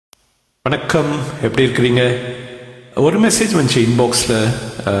வணக்கம், எப்படி இருக்கிறீங்க? ஒரு மெசேஜ் வந்துச்சு இன்பாக்ஸில்,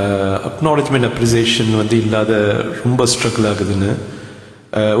 அக்னாலஜ்மெண்ட் அப்ரிசியேஷன் இல்லாத ரொம்ப ஸ்ட்ரகிள் ஆகுதுன்னு.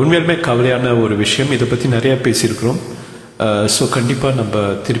 உண்மையாலுமே கவலையான ஒரு விஷயம். இதை பற்றி நிறையா பேசியிருக்கிறோம். ஸோ கண்டிப்பாக நம்ம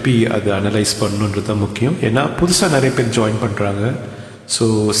திருப்பி அதை அனலைஸ் பண்ணணுன்றது தான் முக்கியம். ஏன்னா புதுசாக நிறைய பேர் ஜாயின் பண்ணுறாங்க. ஸோ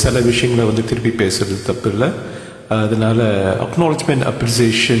சில விஷயங்களை திருப்பி பேசுறது தப்பு இல்லை. அதனால் acknowledgement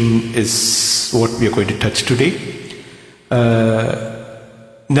appreciation is what we are going to touch today.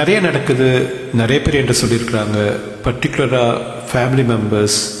 நிறைய நடக்குது. நிறைய பேர் என்கிட்ட சொல்லியிருக்கிறாங்க, பர்டிகுலராக family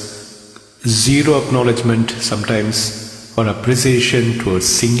members, zero acknowledgement sometimes or appreciation towards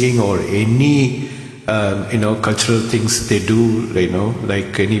singing or any cultural things they do,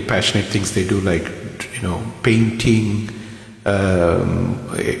 like any passionate things they do, like painting,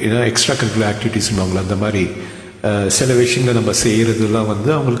 extracurricular activities. அந்த மாதிரி சில விஷயங்களை நம்ம செய்கிறதுலாம்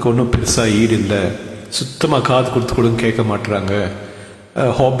அவங்களுக்கு ஒன்றும் பெருசாக ஈடு இல்லை. சுத்தமாக காது கொடுத்து கூட கேட்க மாட்டுறாங்க.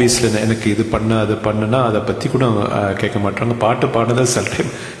 ஹாபீஸில் எனக்கு இது பண்ண அது பண்ணுனா அதை பற்றி கூட கேட்க மாட்டுறாங்க. பாட்டு பாடுறதை சில டைம்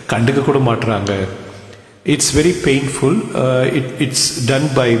கண்டுக்க கூட மாட்டுறாங்க. It's very painful. It's done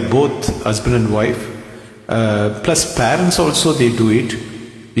by both husband and wife. Plus parents also, they do it.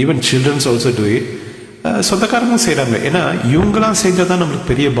 Even children also do it. சொந்தக்காரங்களும் செய்கிறாங்க. ஏன்னா இவங்களாம் செஞ்சால் தான்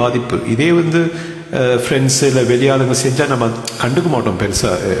நம்மளுக்கு பெரிய பாதிப்பு. இதே ஃப்ரெண்ட்ஸு இல்லை வெளியாளுங்க செஞ்சால் நம்ம கண்டுக்க மாட்டோம்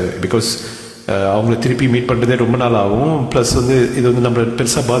பெருசாக. பிகாஸ் அவங்கள திருப்பி மீட் பண்ணுறதே ரொம்ப நாள் ஆகும். ப்ளஸ் இது நம்மளை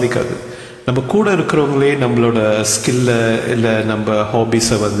பெருசாக பாதிக்காது. நம்ம கூட இருக்கிறவங்களே நம்மளோட ஸ்கில்லை இல்லை நம்ம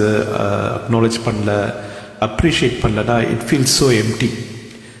ஹாபீஸை அக்னாலேஜ் பண்ணல, அப்ரிஷியேட் பண்ணலனா it feels so empty.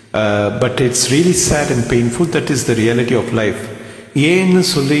 But it's really sad and painful. That is the reality of life. ஏன்னு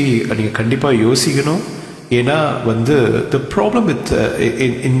சொல்லி நீங்கள் கண்டிப்பாக யோசிக்கணும். ஏன்னா த ப்ராப்ளம் வித்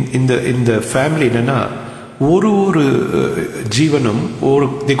இந்த ஃபேமிலி என்னென்னா, ஒரு ஜீவனும்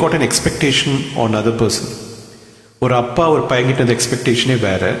they got an expectation on other person. ஒரு அப்பா ஒரு பையன்கிட்ட இருந்த எக்ஸ்பெக்டேஷனே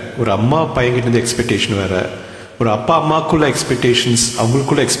வேறு, ஒரு அம்மா பையன்கிட்ட இருந்த எக்ஸ்பெக்டேஷன் வேறு, ஒரு அப்பா அம்மாக்குள்ள எக்ஸ்பெக்டேஷன்ஸ்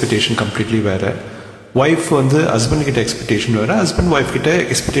அவங்களுக்குள்ள எக்ஸ்பெக்டேஷன் கம்ப்ளீட்லி வேறு, ஒய்ஃப் ஹஸ்பண்ட் கிட்ட எக்ஸ்பெக்டேஷன் வேறு, ஹஸ்பண்ட் ஒய்ஃப் கிட்ட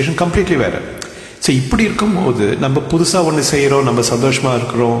எக்ஸ்பெக்டேஷன் கம்ப்ளீட்லி வேறு. ஸோ இப்படி இருக்கும்போது நம்ம புதுசாக ஒன்று செய்கிறோம், நம்ம சந்தோஷமாக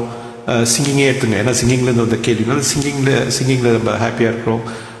இருக்கிறோம். சிங்கிங்கே எடுத்துங்க. ஏன்னா சிங்கிங்கில் வந்த கேள்வினால சிங்கிங்கில் நம்ம ஹாப்பியாக இருக்கிறோம்,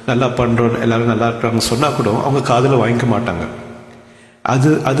 நல்லா பண்ணுறோம், எல்லோரும் நல்லா இருக்கிறாங்க சொன்னால் கூட அவங்க காதில் வாங்கிக்க மாட்டாங்க.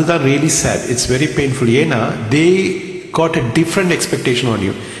 அதுதான் really sad. It's very painful. ஏன்னா they got a different expectation on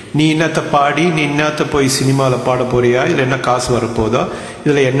you. நீ என்னத்தை பாடி, நீ என்னத்தை போய் சினிமாவில் பாட போறியா, இல்லை என்ன காசு வரப்போதா,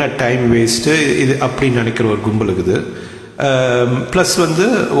 இதில் என்ன டைம் வேஸ்ட்டு, இது அப்படின்னு நினைக்கிற ஒரு கும்பல் இருக்குது. ப்ளஸ்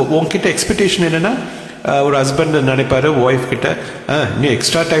உங்ககிட்ட எக்ஸ்பெக்டேஷன் என்னென்னா, ஒரு ஹஸ்பண்ட் நினைப்பாரு ஒய்ஃப் கிட்ட, நீ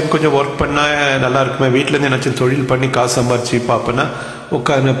எக்ஸ்ட்ரா டைம் கொஞ்சம் ஒர்க் பண்ணால் நல்லா இருக்குமே, வீட்டிலேருந்து என்னாச்சும் தொழில் பண்ணி காசு சம்பாரிச்சு பார்ப்பேன்னா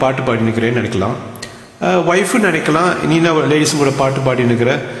உட்காந்து பாட்டு பாடி நிற்கிறேன்னு நினைக்கலாம். ஒய்ஃபும் நினைக்கலாம், நீ என்ன லேடிஸும் கூட பாட்டு பாடி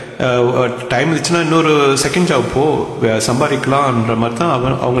நிற்கிற, டைம் இருந்துச்சுன்னா இன்னொரு செகண்ட் ஜாப் சம்பாதிக்கலாம்ன்ற மாதிரி தான்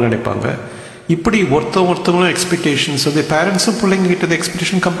அவங்க நினைப்பாங்க. இப்படி ஒருத்தவங்களும் எக்ஸ்பெக்டேஷன்ஸ் பேரண்ட்ஸும் பிள்ளைங்ககிட்ட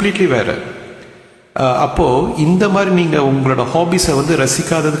எக்ஸ்பெக்டேஷன் கம்ப்ளீட்லி வேறு. அப்போது இந்த மாதிரி நீங்கள் உங்களோட ஹாபீஸை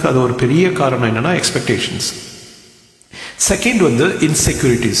ரசிக்காததுக்கு அது ஒரு பெரிய காரணம் என்னென்னா எக்ஸ்பெக்டேஷன்ஸ். Second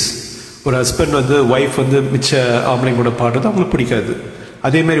insecurities. ஒரு ஹஸ்பண்ட் ஒய்ஃப் மிச்ச ஆம்பளைங்க கூட பாடுறது அவங்களுக்கு பிடிக்காது.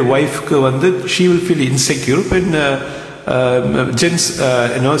 அதேமாதிரி ஒய்ஃப்க்கு she will feel insecure when gents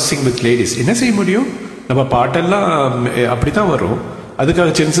sing with ladies. என்ன செய்ய முடியும், நம்ம பாட்டெல்லாம் அப்படி தான் வரும்.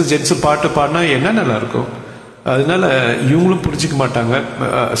 அதுக்காக ஜென்ஸு பாட்டு பாடினா என்ன நல்லாயிருக்கும். அதனால இவங்களும் புரிஞ்சிக்க மாட்டாங்க.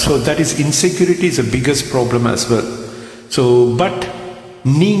 So that is insecurity is a biggest problem as well. So but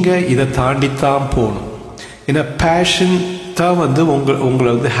நீங்கள் இதை தாண்டித்தான் போகணும். ஏன்னா பேஷன் தான்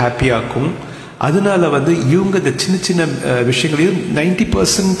உங்களை ஹாப்பியாக்கும். அதனால இவங்க இந்த சின்ன சின்ன விஷயங்களையும்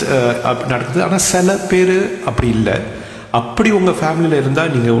 90% நடக்குது. ஆனால் சில பேர் அப்படி இல்லை. அப்படி உங்கள் ஃபேமிலியில்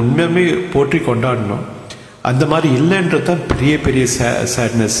இருந்தால் நீங்கள் உண்மையுமே போற்றி கொண்டாடணும். அந்த மாதிரி இல்லைன்றது தான் பெரிய பெரிய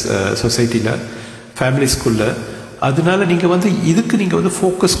சேட்னஸ் சொசைட்டியில், ஃபேமிலிஸ்குள்ள. அதனால நீங்கள் இதுக்கு நீங்கள்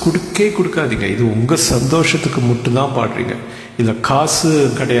ஃபோக்கஸ் கொடுக்காதீங்க. இது உங்கள் சந்தோஷத்துக்கு மட்டும்தான் பாடுறீங்க. இதில் காசு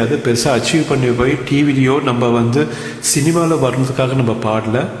கிடையாது. பெருசாக அச்சீவ் பண்ணி போய் டிவிலையோ நம்ம சினிமாவில் வர்றதுக்காக நம்ம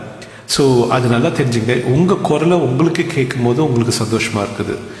பாடலை. ஸோ அது நல்லா தெரிஞ்சுங்க. உங்கள் குரலை உங்களுக்கு கேட்கும் போது உங்களுக்கு சந்தோஷமாக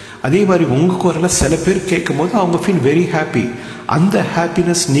இருக்குது. அதே மாதிரி உங்கள் குரலை சில பேர் கேட்கும் போது அவங்க ஃபீல் வெரி ஹாப்பி. அந்த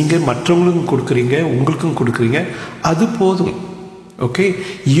ஹாப்பினஸ் நீங்கள் மற்றவங்களுக்கும் கொடுக்குறீங்க, உங்களுக்கும் கொடுக்குறீங்க. அது போதும். ஓகே,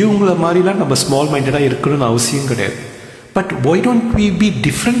 இவங்கள மாதிரிலாம் நம்ம ஸ்மால் மைண்டடாக இருக்கணும்னு அவசியம் கிடையாது. But why don't V be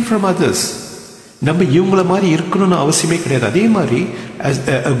different from others? நம்ம இவங்கள மாதிரி இருக்கணும்னு அவசியமே கிடையாது. அதே மாதிரி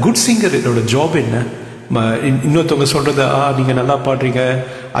குட் சிங்கர் என்னோட ஜாப் என்ன, இன்னொருத்தவங்க சொல்கிறத நீங்கள் நல்லா பாடுறீங்க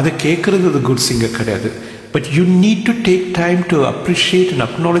அதை கேட்குறது அது குட் சிங்கர் கிடையாது. But you need to take time to appreciate and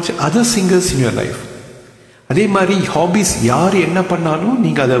acknowledge other singers in your life. அதே மாதிரி ஹாபீஸ் யார் என்ன பண்ணாலும்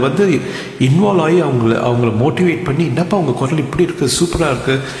நீங்கள் அதை வந்து இன்வால்வ் ஆகி அவங்கள மோட்டிவேட் பண்ணி, என்னப்பா உங்கள் குரல் இப்படி இருக்குது, சூப்பராக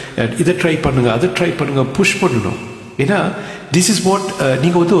இருக்குது, இதை ட்ரை பண்ணுங்கள், அதை ட்ரை பண்ணுங்கள், புஷ் பண்ணணும். ஏன்னா திஸ் இஸ் வாட்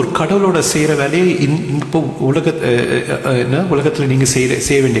நீங்கள் வந்து ஒரு கடவுளோட செய்கிற வேலையை இப்போ உலகத்தில் நீங்கள்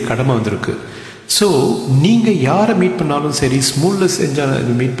செய்ய வேண்டிய கடமை வந்திருக்கு. ஸோ நீங்கள் யாரை மீட் பண்ணாலும் சரி, ஸ்மூலில்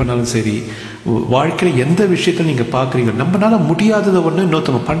செஞ்சால் மீட் பண்ணாலும் சரி, வாழ்க்கையில் எந்த விஷயத்தில் நீங்கள் பார்க்குறீங்க, நம்மளால முடியாததை ஒன்று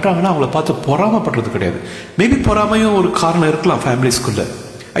இன்னொருத்தவங்க பண்ணுறாங்கன்னா அவங்கள பார்த்து பொறாமப்படுறது கிடையாது. மேபி பொறாமையும் ஒரு காரணம் இருக்கலாம் ஃபேமிலிஸ்குள்ளே.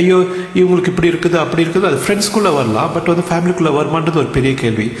 ஐயோ இவங்களுக்கு இப்படி இருக்குது அப்படி இருக்குது, அது ஃப்ரெண்ட்ஸ்குள்ளே வரலாம், பட் வந்து ஃபேமிலிக்குள்ளே வருமானது ஒரு பெரிய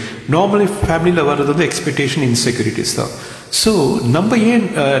கேள்வி. நார்மலி ஃபேமிலியில் வர்றது வந்து எக்ஸ்பெக்டேஷன், இன்செக்யூரிட்டிஸ் தான். ஸோ நம்ம ஏன்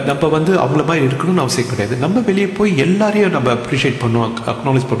நம்ம வந்து அவங்கள மாதிரி இருக்கணும்னு அவசியம் கிடையாது. நம்ம வெளியே போய் எல்லாரையும் நம்ம அப்ரிஷியேட் பண்ணுவோம்,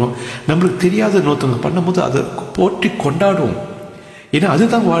 அக்னாலேஜ் பண்ணுவோம். நம்மளுக்கு தெரியாத இன்னொருத்தவங்க பண்ணும்போது அதை போற்றி கொண்டாடுவோம். ஏன்னா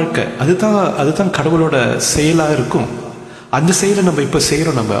அதுதான் வாழ்க்கை, அதுதான் கடவுளோட செயலாக இருக்கும். அந்த செயலை நம்ம இப்போ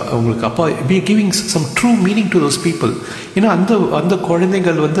செய்கிறோம். நம்ம அவங்களுக்கு அப்பா we giving some true meaning to those people. ஏன்னா அந்த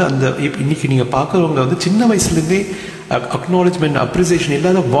குழந்தைகள் வந்து இன்னைக்கு நீங்கள் பார்க்குறவங்க வந்து சின்ன வயசுலேருந்தே அக்னாலேஜ்மெண்ட், அப்ரிசியேஷன்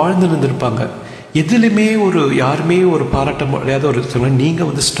இல்லாத வாழ்ந்து இருந்திருப்பாங்க. எதுலையுமே யாருமே ஒரு பாராட்ட முடியாத ஒரு நீங்கள்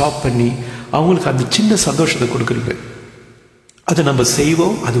வந்து ஸ்டாப் பண்ணி அவங்களுக்கு அந்த சின்ன சந்தோஷத்தை கொடுக்குறது, அதை நம்ம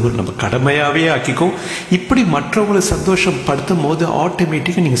செய்வோம். அது ஒரு நம்ம கடமையாகவே ஆக்கிக்கும். இப்படி மற்றவங்களை சந்தோஷப்படுத்தும் போது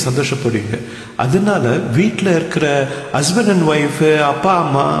ஆட்டோமேட்டிக்காக நீங்கள் சந்தோஷப்படுவீங்க. அதனால வீட்டில் இருக்கிற ஹஸ்பண்ட் அண்ட் ஒய்ஃபு, அப்பா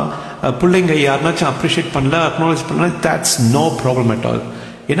அம்மா, பிள்ளைங்க யாருனாச்சும் அப்ரிஷியேட் பண்ணல, அக்னாலேஜ் பண்ணல, that's no problem at all.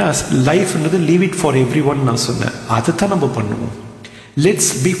 ஏன்னா லைஃப்ன்றது leave it for every one நான் சொன்னேன். அதை தான் நம்ம பண்ணுவோம். Let's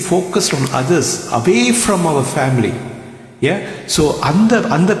be focused on others away from our family. So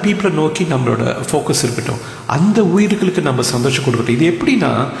அந்த பீப்புளை நோக்கி நம்மளோட ஃபோக்கஸ் இருக்கட்டும். அந்த உயிர்களுக்கு நம்ம சந்தோஷம் கொடுக்கட்டும். இது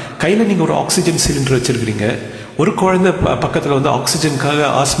எப்படின்னா, கையில் நீங்கள் ஒரு ஆக்சிஜன் சிலிண்டர் வச்சுருக்கிறீங்க, ஒரு குழந்தை பக்கத்தில் வந்து ஆக்சிஜனுக்காக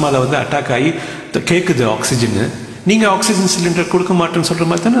ஆஸ்மாவில் வந்து அட்டாக் ஆகி கேட்குது ஆக்சிஜனு, நீங்கள் ஆக்சிஜன் சிலிண்டர் கொடுக்க மாட்டேன்னு சொல்கிற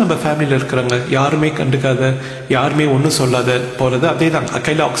மாதிரி தானே நம்ம ஃபேமிலியில் இருக்கிறாங்க. யாருமே கண்டுக்காத, யாருமே ஒன்றும் சொல்லாத போகிறது அதே தான்.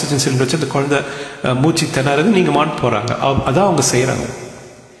 கையில் ஆக்சிஜன் சிலிண்டர் வச்சு அந்த குழந்தை மூச்சு திணறது, நீங்கள் மாட்டு போகிறாங்க, அதான் அவங்க செய்கிறாங்க.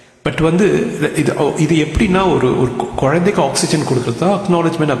 பட் வந்து இது எப்படின்னா, ஒரு குழந்தைக்கு ஆக்சிஜன் கொடுக்குறது தான்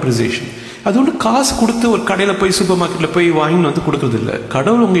அக்னாலேஜ்மெண்ட், அப்ரிசியேஷன். அது ஒன்று காசு கொடுத்து ஒரு கடையில் போய் சூப்பர் மார்க்கெட்டில் போய் வாங்கின்னு வந்து கொடுக்குறது இல்லை.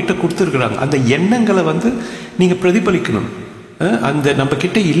 கடவுள் உங்ககிட்ட கொடுத்துருக்குறாங்க. அந்த எண்ணங்களை வந்து நீங்கள் பிரதிபலிக்கணும். அந்த நம்ம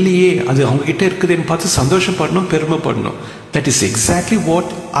கிட்ட இல்லையே, அது அவங்க கிட்ட இருக்குதுன்னு பார்த்து சந்தோஷப்படணும், பெருமைப்படணும். That is exactly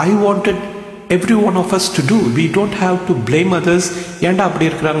what I wanted every one of us to two. We don't have to blame others. ஏன்டா அப்படி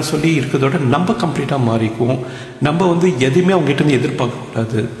இருக்கிறாங்கன்னு சொல்லி இருக்கிறதோட நம்ம கம்ப்ளீட்டாக மாறிக்குவோம். நம்ம வந்து எதுவுமே அவங்ககிட்ட இருந்து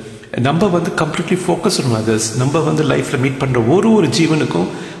எதிர்பார்க்கக்கூடாது. நம்ம வந்து கம்ப்ளீட்லி ஃபோக்கஸ் ஆன் அதர்ஸ். நம்ம வந்து லைஃப்பில் மீட் பண்ணுற ஒரு ஜீவனுக்கும்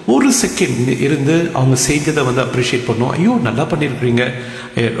ஒரு செகண்ட் இருந்து அவங்க செஞ்சதை வந்து அப்ரிஷியேட் பண்ணுவோம். ஐயோ நல்லா பண்ணியிருக்கிறீங்க,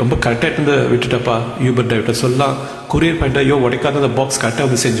 ரொம்ப கரெக்டாக இருந்து விட்டுட்டப்பா, யூபர் டிரைவர்கிட்ட சொல்லலாம், கொரியர் பாயிண்ட், ஐயோ உடைக்காத அந்த பாக்ஸ் கரெக்டாக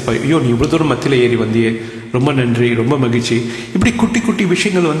வந்து செஞ்சுப்பா, ஐயோ நீ இவ்வளோ தூரம் மத்தியில் ஏறி வந்தியே, ரொம்ப நன்றி, ரொம்ப மகிழ்ச்சி. இப்படி குட்டி குட்டி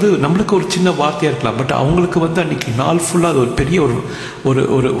விஷயங்கள் வந்து நம்மளுக்கு ஒரு சின்ன வார்த்தையாக இருக்கலாம், பட் அவங்களுக்கு வந்து அன்றைக்கி நாள் ஃபுல்லாக அது ஒரு பெரிய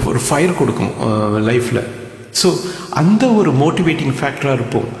ஒரு ஃபயர் கொடுக்கும் லைஃப்பில். ஸோ அந்த ஒரு மோட்டிவேட்டிங் ஃபேக்டராக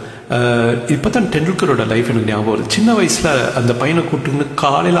இருப்போம். இப்போ தான் டெண்டுல்கரோட லைஃப் எனக்கு ஞாபகம் வருது. சின்ன வயசில் அந்த பையனை கூப்பிட்டுன்னு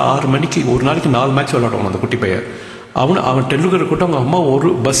காலையில் 6 மணிக்கு ஒரு நாளைக்கு 4 மேட்ச் விளாடுவாங்க அந்த குட்டி பையன். அவன் டெண்டுல்கரை கூப்பிட்டு அவங்க அம்மா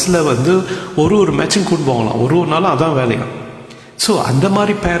ஒரு பஸ்ஸில் வந்து ஒரு மேட்சும் கூட்டு போகலாம், ஒரு நாளும் அதான் வேலையும். ஸோ அந்த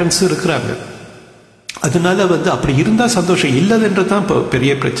மாதிரி பேரண்ட்ஸும் இருக்கிறாங்க. அதனால வந்து அப்படி இருந்தால் சந்தோஷம், இல்லைன்றது தான் இப்போ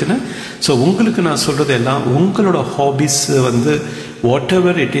பெரிய பிரச்சனை. ஸோ உங்களுக்கு நான் சொல்கிறது எல்லாம், உங்களோட ஹாபிஸ் வந்து what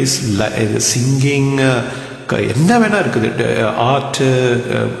ever it is, singing, என்ன வேணா இருக்குது, ஆர்ட்டு,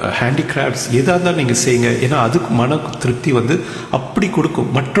 ஹேண்டிகிராஃப்ட்ஸ், எதாக இருந்தாலும் நீங்கள் செய்யுங்க. ஏன்னா அதுக்கு மன திருப்தி வந்து அப்படி கொடுக்கும்.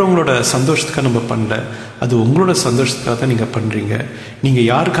 மற்றவங்களோட சந்தோஷத்துக்காக நம்ம பண்ணல, அது உங்களோட சந்தோஷத்துக்காக தான் நீங்கள் பண்ணுறீங்க. நீங்கள்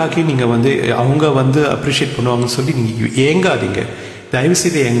யாருக்காக நீங்கள் வந்து அவங்க வந்து அப்ரிஷியேட் பண்ணுவாங்கன்னு சொல்லி நீங்கள் ஏங்காதீங்க,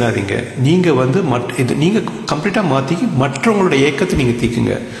 தயவுசெய்து ஏங்காதீங்க. நீங்கள் வந்து இது நீங்கள் கம்ப்ளீட்டாக மாற்றி மற்றவங்களோட ஏக்கத்தை நீங்கள்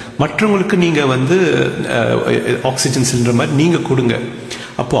தீக்குங்க. மற்றவங்களுக்கு நீங்கள் வந்து ஆக்சிஜன் சிலிண்டர் மாதிரி நீங்கள் கொடுங்க.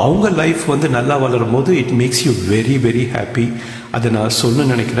 அப்போது அவங்க லைஃப் வந்து நல்லா வளரும் போது it makes you very very happy. அதை நான் சொல்ல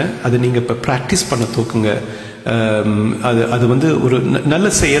நினைக்கிறேன். அதை நீங்கள் இப்போ ப்ராக்டிஸ் பண்ண தூக்குங்க. அது வந்து ஒரு நல்ல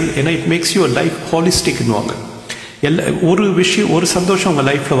செயல். ஏன்னா இட் மேக்ஸ் யூ லைஃப் ஹாலிஸ்டிக்னுவாங்க. ஒரு சந்தோஷம் உங்கள்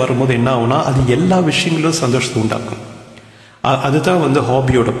லைஃப்பில் வரும்போது என்ன ஆகுனா, அது எல்லா விஷயங்களும் சந்தோஷத்தை உண்டாக்கும். அதுதான் வந்து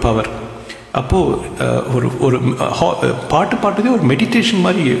ஹாபியோட பவர். அப்போது ஒரு பாட்டுதே ஒரு மெடிடேஷன்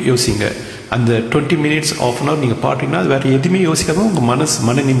மாதிரி யோசிங்க. அந்த 20 மினிட்ஸ் ½ அன் ஹவர் நீங்கள் பாட்டிங்கன்னா அது வேறு எதுவுமே யோசிக்காமல் உங்கள்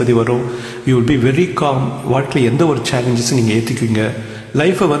மன நிம்மதி வரும். You will be very com. வாழ்க்கையில் எந்த ஒரு சேலஞ்சஸும் நீங்கள் ஏற்றுக்குவீங்க.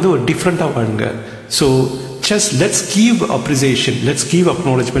 லைஃப்பை வந்து ஒரு டிஃப்ரெண்ட்டாக வாழுங்க. So just let's give appreciation, let's give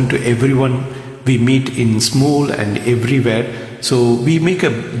acknowledgement to every one we meet in small and everywhere. So we make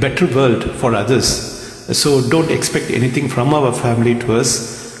a better world for others. So don't expect anything from our family to us.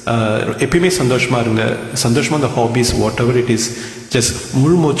 எப்பயுமே சந்தோஷமாக இருங்க. சந்தோஷமாக அந்த Hafiz what ever it is just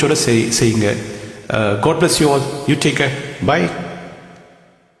முழு மூச்சோட செய்யுங்க. God bless you all. You take care. Bye.